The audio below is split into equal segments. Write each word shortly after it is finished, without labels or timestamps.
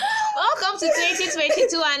to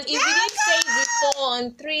 2022, and if you didn't say it before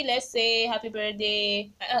on 3, let's say happy birthday.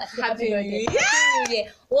 Happy birthday. Happy New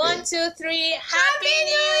Year. 1, 2, 3. Happy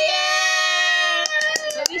New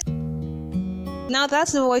Year! Now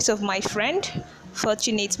that's the voice of my friend,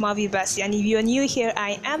 Fortunate Marvy Bassey. And if you're new here,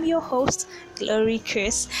 I am your host, Glory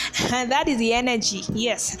Chris. And that is the energy.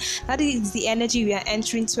 Yes, that is the energy we are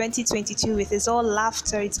entering 2022 with. It's all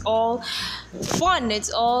laughter, it's all fun,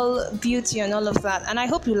 it's all beauty and all of that. And I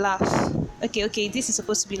hope you laugh. Okay, this is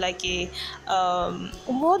supposed to be like a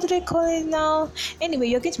what do they call it now? Anyway,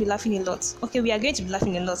 you're going to be laughing a lot. Okay, we are going to be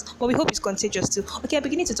laughing a lot, but we hope it's contagious too. Okay, I'm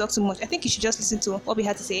beginning to talk too much. I think you should just listen to what we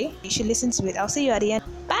had to say. You should listen to it. I'll see you at the end.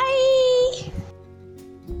 Bye.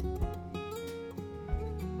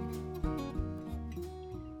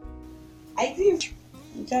 I think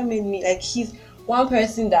that made me like he's one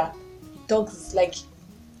person that talks like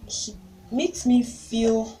he makes me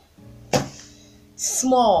feel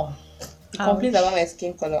small. He complains about my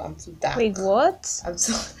skin color. I'm too dark. Wait, what? I'm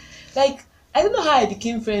so like I don't know how I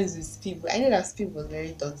became friends with people. I know that people was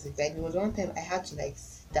very toxic. Like there was one time I had to like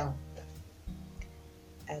sit down,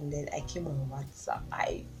 and then I came on WhatsApp.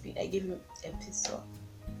 I gave him a pistol.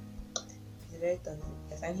 He's very toxic,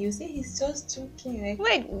 and he will say he's just joking. Like,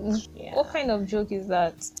 Wait, what kind of joke is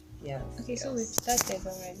that? yes. Okay, so we've started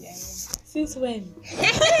already. I mean. Since when?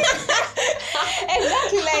 Exactly,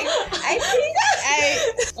 like I think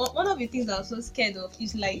one of the things I'm so scared of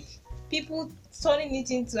is like people turning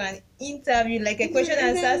it into an interview, like a question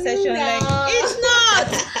and answer session. Like it's not.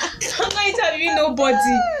 I'm not interviewing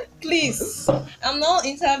nobody. Please, I'm not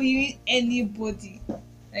interviewing anybody.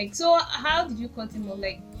 Like, so how did you cut him off?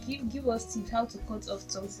 Like, give us tips how to cut off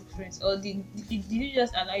toxic friends, or did you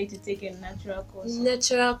just allow you to take a natural course?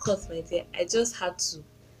 Natural course, my dear. I just had to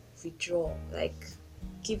withdraw, like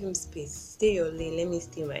give him space. Stay your lane, let me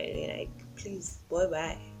stay my lane. Like, please, boy,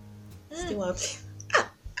 bye. Stay one place.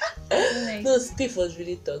 Nice. No, Steve was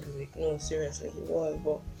really toxic. No, seriously, he was.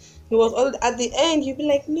 But he was all at the end. You'd be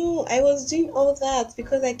like, no, I was doing all that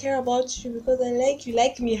because I care about you, because I like you.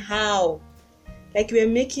 Like me, how? Like you were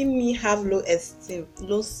making me have low esteem,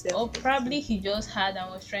 low self. Or probably he just had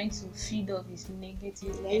and was trying to feed off his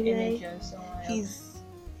negative energy on someone else.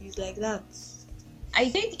 He's like that. I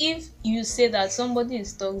think if you say that somebody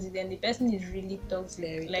is toxic, then the person is really toxic.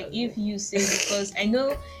 Very like toxic. If you say, because I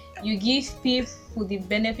know you give people the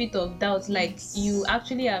benefit of doubt, like you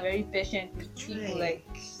actually are very patient with people, like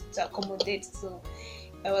to accommodate. So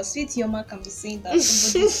our sweet humor can be saying that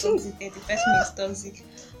somebody is toxic and the person is toxic.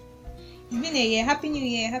 It's been a year. Happy New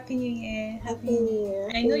Year. Happy New Year. Happy New Year.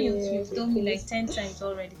 I know you've told me like 10 times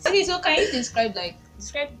already. Okay, so can you describe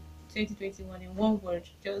 2021 in one word?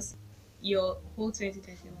 Just your whole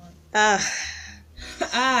 2021.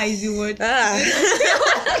 Is the word. Like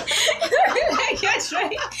you're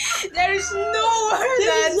trying. There is no word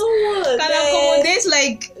that can accommodate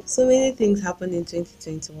like so many things happened in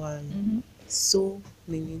 2021. Mm-hmm. So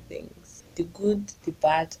many things. The good, the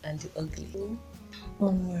bad, and the ugly.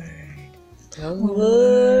 One word. One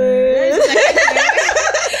word.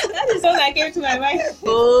 That is all that came to my mind.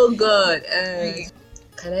 Oh God. Okay.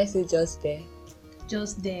 Can I say just there?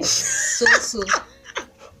 Just there. So.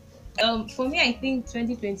 For me, I think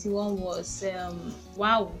 2021 was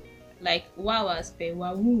wow. Like wow as per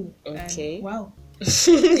wow. Okay. Wow.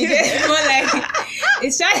 You get more like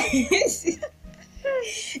it's trying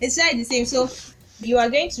the same. So you are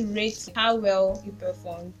going to rate how well you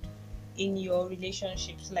performed in your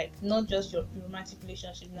relationships, like not just your romantic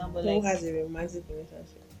relationship now, but Who like has a romantic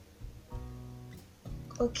relationship?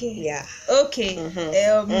 okay. Yeah. Okay.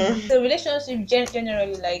 Mm-hmm. The relationship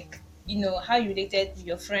generally, like, you know, how you related with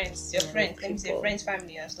your friends, let me say friends,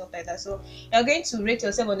 family and stuff like that. So you're going to rate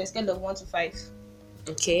yourself on a scale of 1 to 5.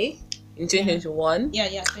 Okay. In 2021? Yeah,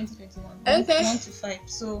 2021. Okay. 1 to 5.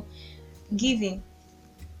 So giving.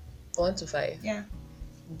 1 to 5. Yeah.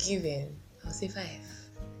 Giving. I'll say 5.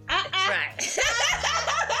 Right.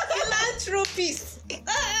 Philanthropist.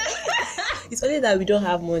 It's only that we don't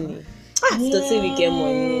have money. To say we get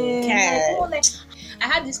money. Like, I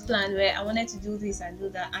had this plan where I wanted to do this and do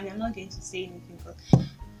that, and I'm not going to say anything, but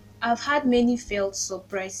I've had many failed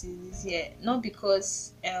surprises this year. Not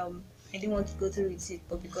because I didn't want to go through with it,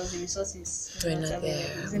 but because the resources were not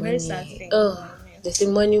available. It's a very sad thing. They say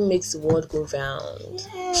money makes the world go round.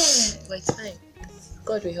 Yeah. But it's fine.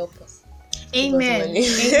 God will help us. Amen. Amen.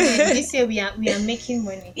 This year we are making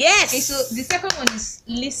money. Yes. Okay, so the second one is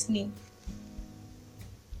listening.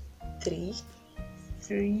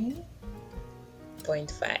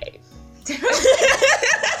 3.5.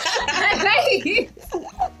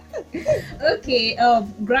 Okay.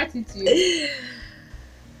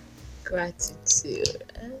 Gratitude.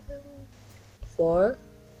 4.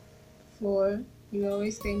 4. You're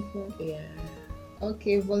always thankful. Yeah.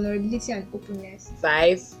 Okay, vulnerability and openness.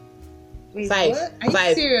 5. Wait, 5. what? Are you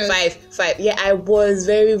 5. serious? 5. Yeah, I was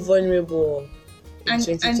very vulnerable in And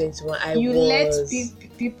 2021. you let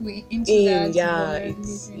people into that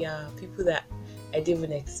vulnerability. People that I didn't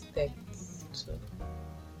even expect. So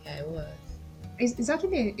yeah, I was. It's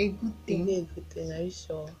actually a good thing. Really a good thing. Are you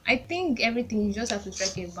sure? I think everything you just have to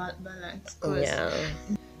strike a balance. Yeah.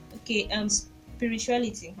 Okay.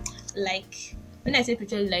 Spirituality. Like when I say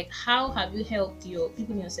spirituality, like how have you helped your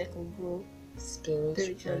people in your circle grow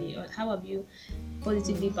spiritually, or how have you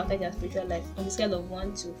positively impacted their spiritual life on the scale of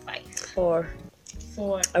 1 to 5? 4.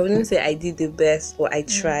 4. I wouldn't say I did the best, but I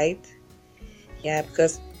tried. Yeah,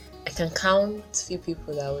 because I can count few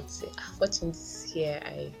people that would say, watching this here,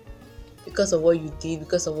 because of what you did,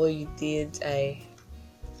 I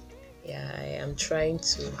am trying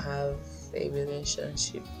to have a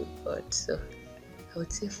relationship with God. So I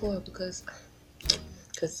would say 4 because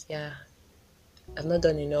I've not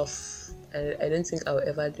done enough, and I don't think I'll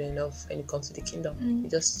ever do enough when it comes to the kingdom. You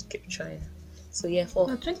just keep trying. So yeah, 4.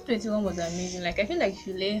 No, 2021 was amazing. Like I feel like if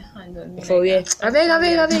you lay hand on me, For real. I beg,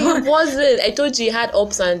 it wasn't. I told you it had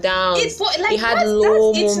ups and downs. It had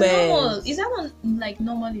low moments. Normal. Is that not like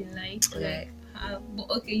normal in life? But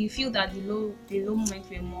okay, you feel that the low moments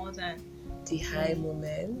were more than the high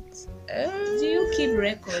moments. Do you keep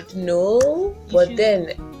record? No, but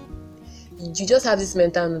then you just have this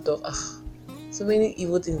mental note of so many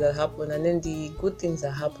evil things that happen, and then the good things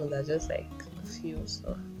that happen are just like a few.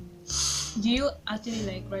 So do you actually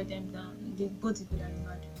like write them down? Both the good and the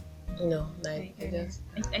bad? No, like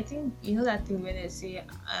I think you know that thing when they say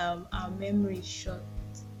our memory is short,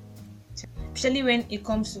 especially when it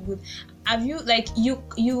comes to good. Have you like you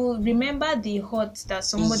remember the hurt that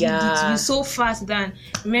somebody did to you so fast than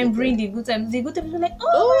remembering the good times? The good times, you're like,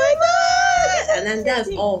 oh my god, and then that's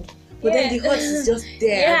all. But then the hurt is just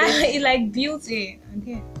there. Yeah, it like built it.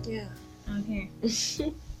 Okay. Yeah. Okay.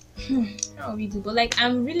 How we do? But like,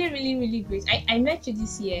 I'm really, really, really great. I met you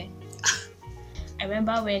this year. I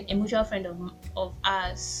remember when a mutual friend of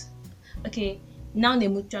ours. Okay, now the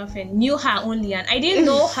mutual friend knew her only, and I didn't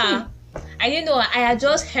know her. I had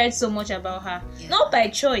just heard so much about her, not by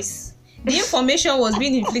choice. The information was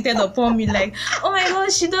being inflicted upon me, like, oh my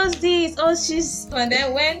god, she does this, and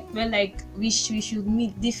then when we're like, we should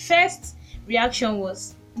meet, the first reaction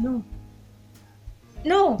was no.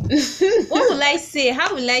 What will I say?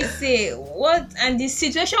 How will I say what? And the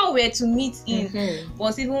situation we were to meet in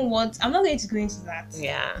was even what I'm not going to go into that.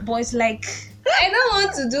 Yeah. But it's like I don't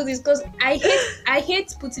want to do this because I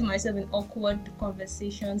hate putting myself in awkward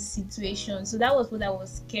conversation situations. So that was what I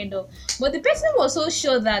was scared of. But the person was so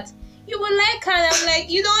sure that you will like her, and I'm like,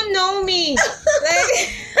 you don't know me.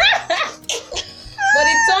 But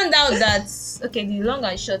it turned out that okay, the long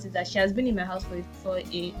and short is that she has been in my house for a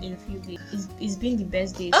few days. It's been the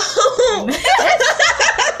best day. So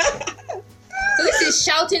this is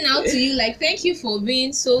shouting out to you, like, thank you for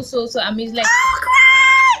being so. I mean, like,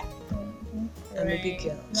 I'm a big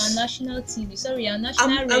girl. You're on national TV. Sorry, you're on national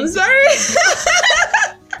radio. I'm sorry.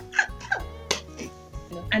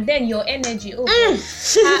 And then your energy, her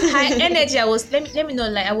energy. Let me know.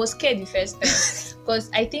 Like, I was scared the first time because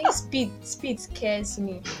I think speed scares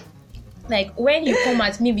me. Like when you come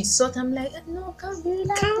at me with salt, I'm like, no, can't be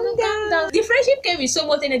like, calm down. The friendship came with so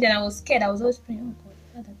much energy, and I was scared. I was always praying,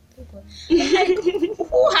 oh God. Like,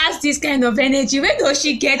 who has this kind of energy? Where does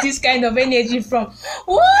she get this kind of energy from?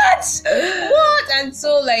 What? And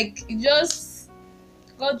so like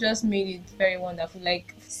God just made it very wonderful.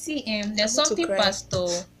 Like see there's something Pastor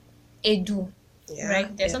Edu. Yeah,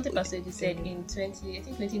 right? There's something Pastor Edu said in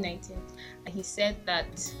 2019. He said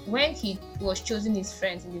that when he was choosing his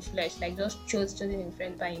friends in the flesh, like just choosing his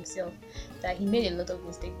friends by himself, that he made a lot of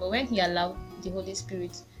mistakes. But when he allowed the Holy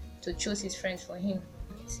Spirit to choose his friends for him,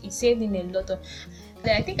 it saved him a lot of.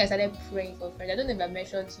 Then I think I started praying for friends. I don't know if I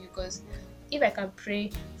mentioned to you, because if I can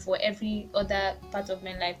pray for every other part of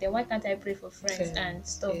my life, then why can't I pray for friends and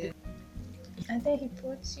stuff? Yeah. And then he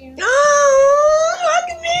brought you. Oh,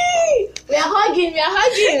 hug me! We are hugging.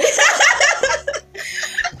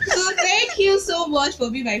 So thank you so much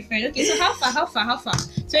for being my friend. Okay, so how far?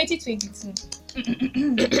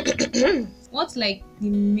 2022. What's like the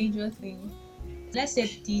major thing? Let's say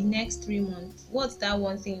the next 3 months. What's that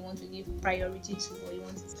one thing you want to give priority to, or you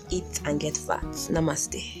want to eat and get fat?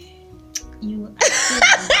 Namaste. You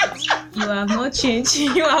have not changed.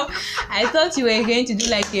 I thought you were going to do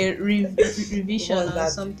like a revision or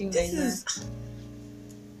something like that.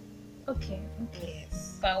 Okay.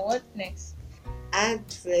 Yes. But what next? Add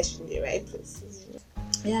fresh in the right places.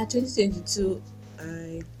 Yeah, 2022.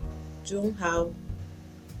 I don't have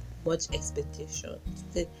much expectation.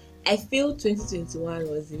 I feel 2021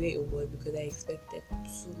 was the way it was because I expected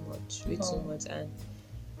too much, way too much, and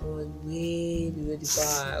it was way below the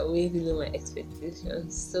bar, way below my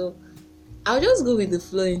expectations. So I'll just go with the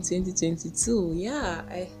flow in 2022. Yeah,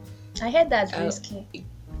 I heard that's risky.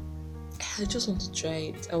 I just want to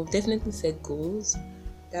try it. I'll definitely set goals.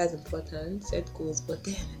 That's important. Set goals, but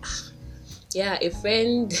then, yeah, a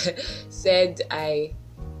friend said that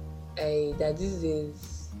this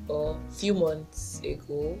is a few months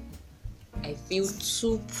ago. I feel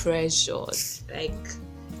too pressured, like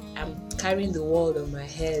I'm carrying the world on my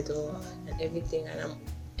head and everything, and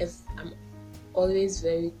I'm always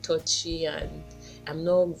very touchy and I'm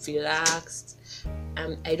not relaxed.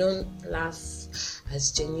 I don't laugh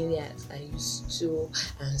as genuinely as I used to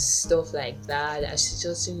and stuff like that. I should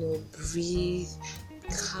just breathe,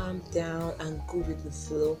 calm down and go with the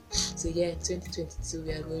flow. So yeah, 2022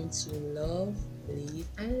 we are going to love, live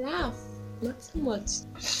and laugh. Not too much.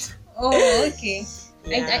 Oh, okay.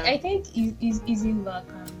 Yeah. I think easing back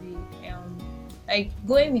can be like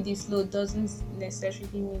going with the flow doesn't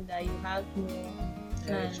necessarily mean that you have no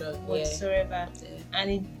plan whatsoever. Yeah.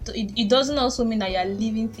 And it doesn't also mean that you're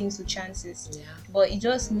leaving things to chances. Yeah. But it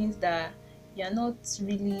just means that you're not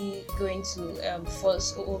really going to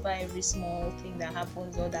fuss over every small thing that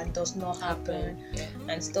happens or that does not happen. Yeah.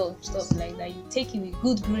 And stuff like that. You take it with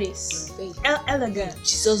good grace, elegant,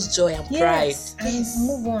 Jesus' joy and yes, pride. and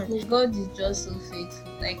move on. God is just so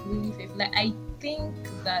faithful, like really faithful. Like I think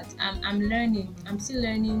that I'm still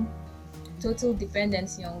learning total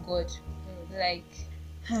dependency on God. Like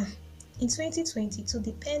in 2020 to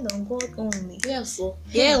depend on God only. Yes,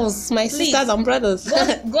 my sisters and brothers.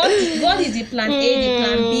 God is the plan A, the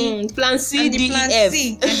plan B, plan C, and the D, plan E, F.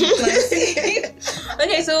 C, and the plan C.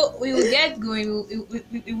 Okay, so we will get going.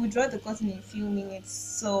 We will draw the curtain in a few minutes.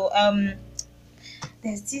 So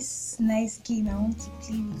there's this nice game I want to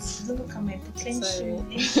play with. Don't look at my potential.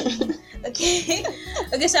 Okay.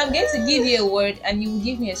 Okay, so I'm going to give you a word and you will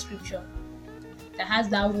give me a scripture that has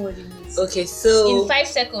that word in it. Okay, so in 5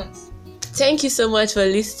 seconds. Thank you so much for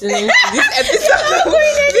listening to this episode.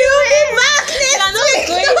 We'll be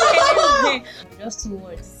back. Just 2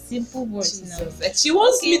 words, simple words. Jesus. Now. She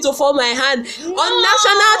wants me to fold my hand on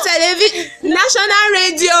national television, national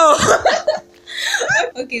radio.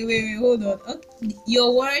 Okay, wait, hold on. Okay.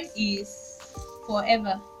 Your word is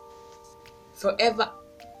forever. Forever.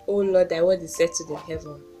 Oh Lord, thy word is settled in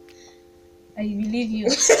heaven. I believe you.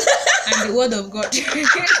 And the word of God.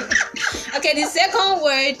 Okay, the second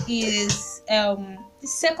word is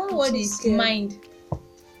mind.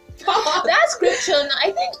 That scripture,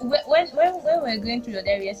 I think when we were going through your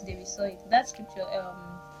diary yesterday, we saw it. That scripture,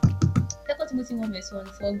 2 Timothy 1:1,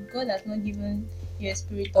 for God has not given you a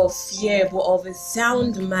spirit of fear, but of a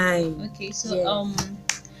sound mind. Okay, so yes.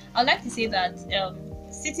 I'd like to say that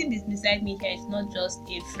sitting beside me here is not just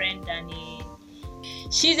a friend and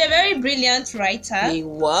she's a very brilliant writer. Hey,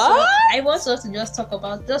 what? So I want us to just touch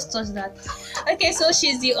that. Okay, so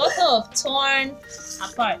she's the author of Torn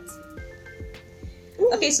Apart.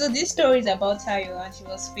 Okay, so this story is about her, and she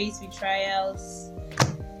was faced with trials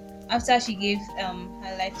after she gave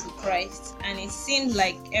her life to Christ, and it seemed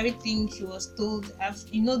like everything she was told,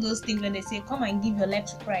 those things when they say, come and give your life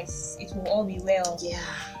to Christ, it will all be well. Yeah.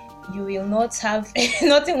 You will not have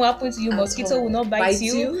nothing will happen to you. Mosquito will not bite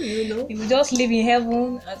you. You will just live in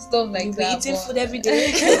heaven and stuff like You'll that. You'll be eating food every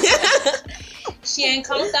day. She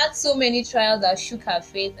encountered so many trials that shook her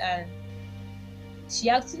faith, and she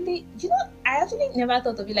actually, I actually never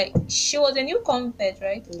thought of it. Like, she was a new convert,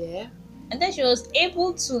 right? Yeah. And then she was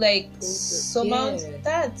able to surmount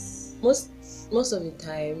that. Most of the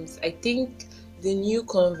times, I think the new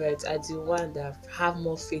converts are the ones that have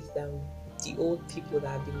more faith than the old people that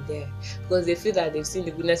have been there, because they feel that they've seen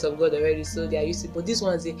the goodness of God already, so they are used to it. But these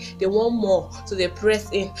ones, they want more, so they press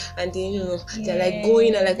in, and they they're like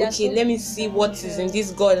going and like, okay, let me see what is in this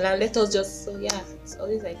God, and let us just. So yeah, it's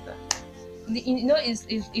always like that.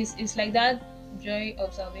 It's like that joy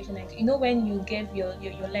of salvation. Like, when you give your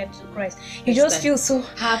life to Christ, you just feel so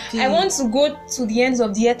happy. I want to go to the ends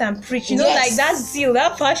of the earth and preach. Like that zeal,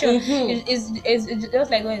 that passion is just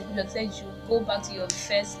like when you said you go back to your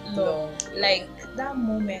first love. Like that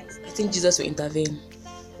moment. I think Jesus will intervene.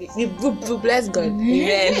 We bless God.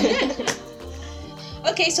 Amen.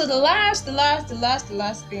 Okay, so the last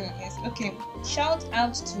thing is, okay, shout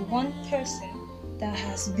out to one person that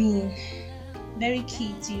has been very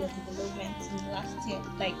key to your development in the last year.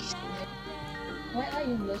 Like, why are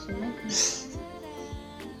you blushing?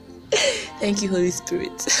 Thank you, Holy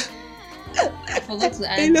Spirit. I forgot to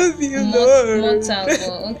add. I love you, Lord. Mortal, but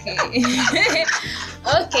okay.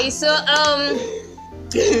 Okay, so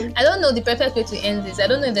I don't know the perfect way to end this. I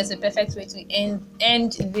don't know if there's a perfect way to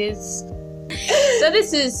end this. So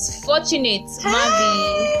this is Fortunate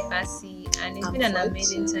Mavi Bassey, and it's been an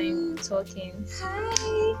amazing time talking.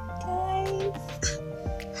 Hi guys.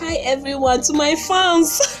 Hi everyone, to my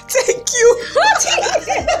fans. Thank you.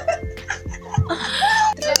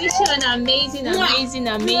 I wish you an amazing year.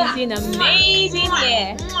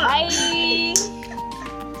 Bye.